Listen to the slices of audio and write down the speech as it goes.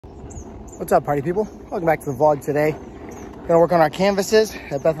What's up, party people? Welcome back to the vlog today. Gonna work on our canvases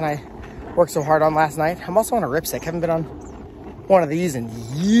that Beth and I worked so hard on last night. I'm also on a ripstick. Haven't been on one of these in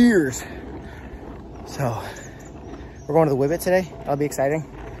years. So we're going to the Whibbit today. That'll be exciting.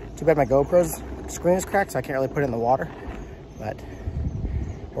 Too bad my GoPro's screen is cracked, so I can't really put it in the water. But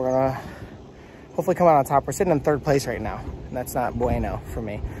we're gonna hopefully come out on top. We're sitting in third place right now, and that's not bueno for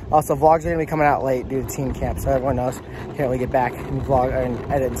me. Also, vlogs are gonna be coming out late due to team camp, so everyone knows can't really get back and vlog and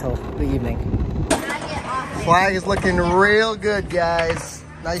edit until the evening. Flag is looking real good, guys.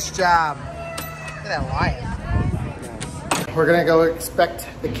 Nice job. Look at that lion. We're gonna go inspect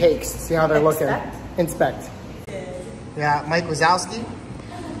the cakes, see how they're looking. Inspect. Yeah, Mike Wazowski.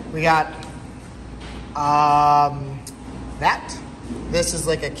 We got that. This is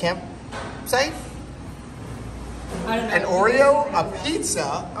like a campsite. An Oreo, a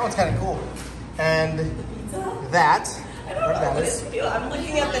pizza. That one's kind of cool. And that. What that is. I'm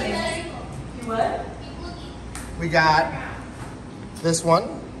looking at the name. What? We got this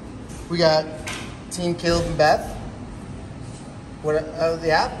one. We got Team Caleb and Beth. What?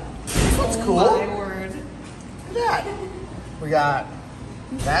 Yeah. This one's cool. Oh my word. Look at that. We got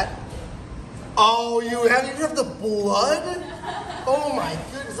that. Oh, you have the blood? Oh my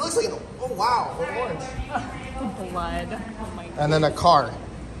goodness. It looks like oh wow, orange. Blood. Oh my God. And then a car.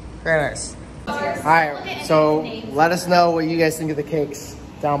 Very nice. All right, so let us know what you guys think of the cakes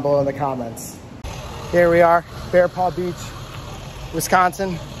down below in the comments. Here we are, Bear Paw Beach,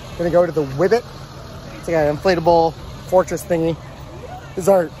 Wisconsin. Gonna go to the Whibbit. It's like an inflatable fortress thingy. This is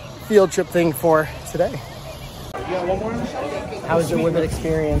our field trip thing for today. How was your Whibbit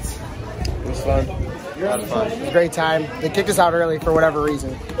experience? It was fun. A lot of fun. It was a great time. They kicked us out early for whatever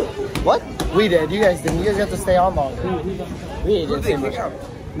reason. What? We did. You guys didn't. You guys got to stay on long. We didn't say much.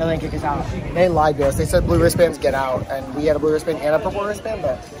 No, they didn't kick us out. They lied to us. They said blue wristbands get out, and we had a blue wristband and a purple wristband,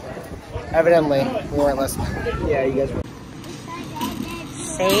 but evidently we weren't listening. Yeah, you guys were.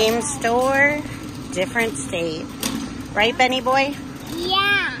 Same store, different state. Right, Benny boy?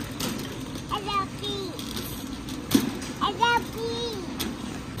 Yeah. I love pink. I love pink.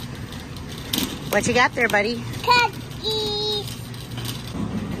 What you got there, buddy? Cookies.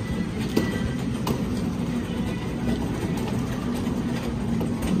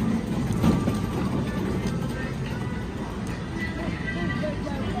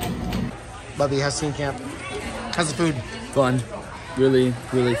 Bubby, how's team camp? How's the food? Fun. Really,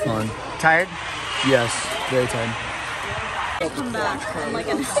 really fun. Tired? Yes, very tired.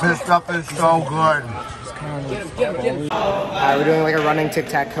 This stuff is so good. We're doing like a running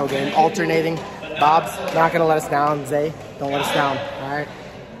tic-tac-toe game, alternating. Bob's not gonna let us down. Zay, don't let us down. All right.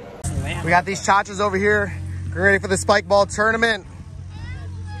 We got these chachas over here. We're ready for the spike ball tournament.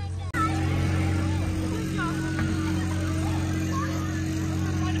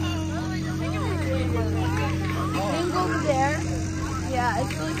 Yeah,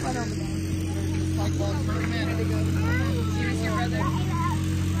 it's really fun over there.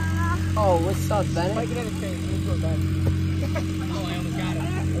 Oh, what's up, Benny? Oh, I almost got it.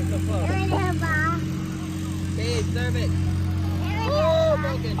 It's so close. Babe, serve it. Oh,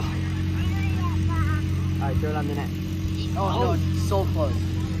 broken. All right, throw it on the net. Oh, no, it's so close.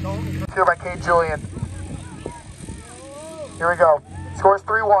 Here by Kate Julian. Here we go. Scores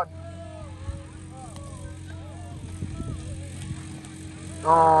 3-1.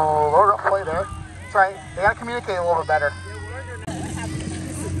 Oh, low rough play there. That's right. They gotta communicate a little bit better.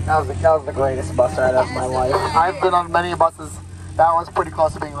 That was the greatest bus ride of my life. I've been on many buses. That one's pretty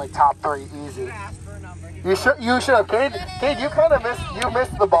close to being like top 3, easy. You should have, Cade. Cade, you kind of missed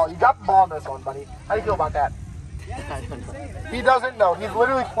the ball. You got the ball on this one, buddy. How do you feel about that? He doesn't know. He's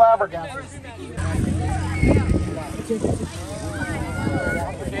literally flabbergasted.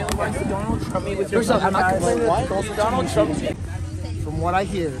 From what I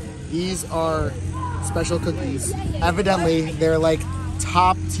hear, these are special cookies. Evidently, they're like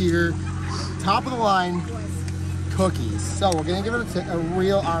top tier, top of the line cookies. So we're gonna give it a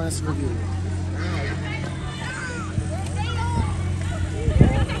real honest review.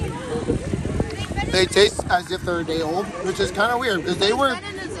 They taste as if they're a day old, which is kind of weird because they were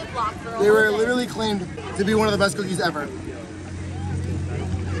literally claimed to be one of the best cookies ever.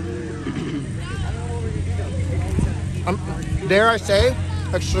 Dare I say,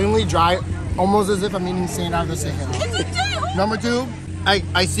 extremely dry, almost as if I'm eating sand out of the Sahara. Number 2,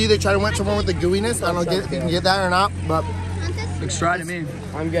 I see they try to went somewhere with the gooiness. I don't get if you can get that or not, but Looks dry to me.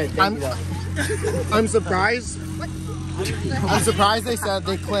 I'm good. I'm surprised. I'm surprised they said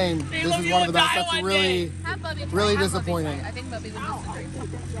they claim this is one of the best. That's really, really disappointing. I think Bubby would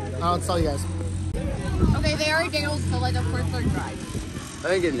disagree. I'll tell you guys. Okay, they are day old, so like of course they're dry. I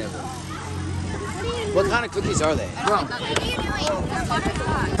think it never. What kind of cookies are they?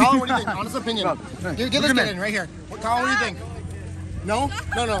 Colin, what do you think? Honest opinion. Give this kid in right here. Colin, what do you think? No?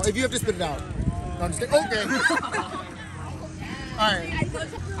 No, no. If you have to spit it out. No, I'm just kidding. Okay. All right.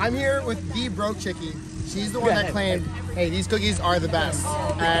 I'm here with the broke chickie. She's the one that claimed, hey, these cookies are the best.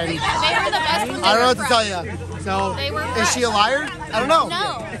 And They were the best when they I don't know were what to tell you. So, They were is she a liar? I don't know. No.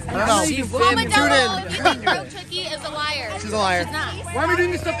 I don't know. Comment down below Tune if you think Broke Cookie is a liar. She's a liar. She's not. Why am I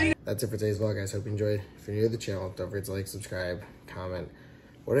doing this stuff? That's it for today's vlog, guys. Hope you enjoyed. If you're new to the channel, don't forget to like, subscribe, comment,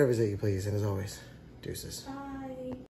 whatever it is that you please. And as always, deuces.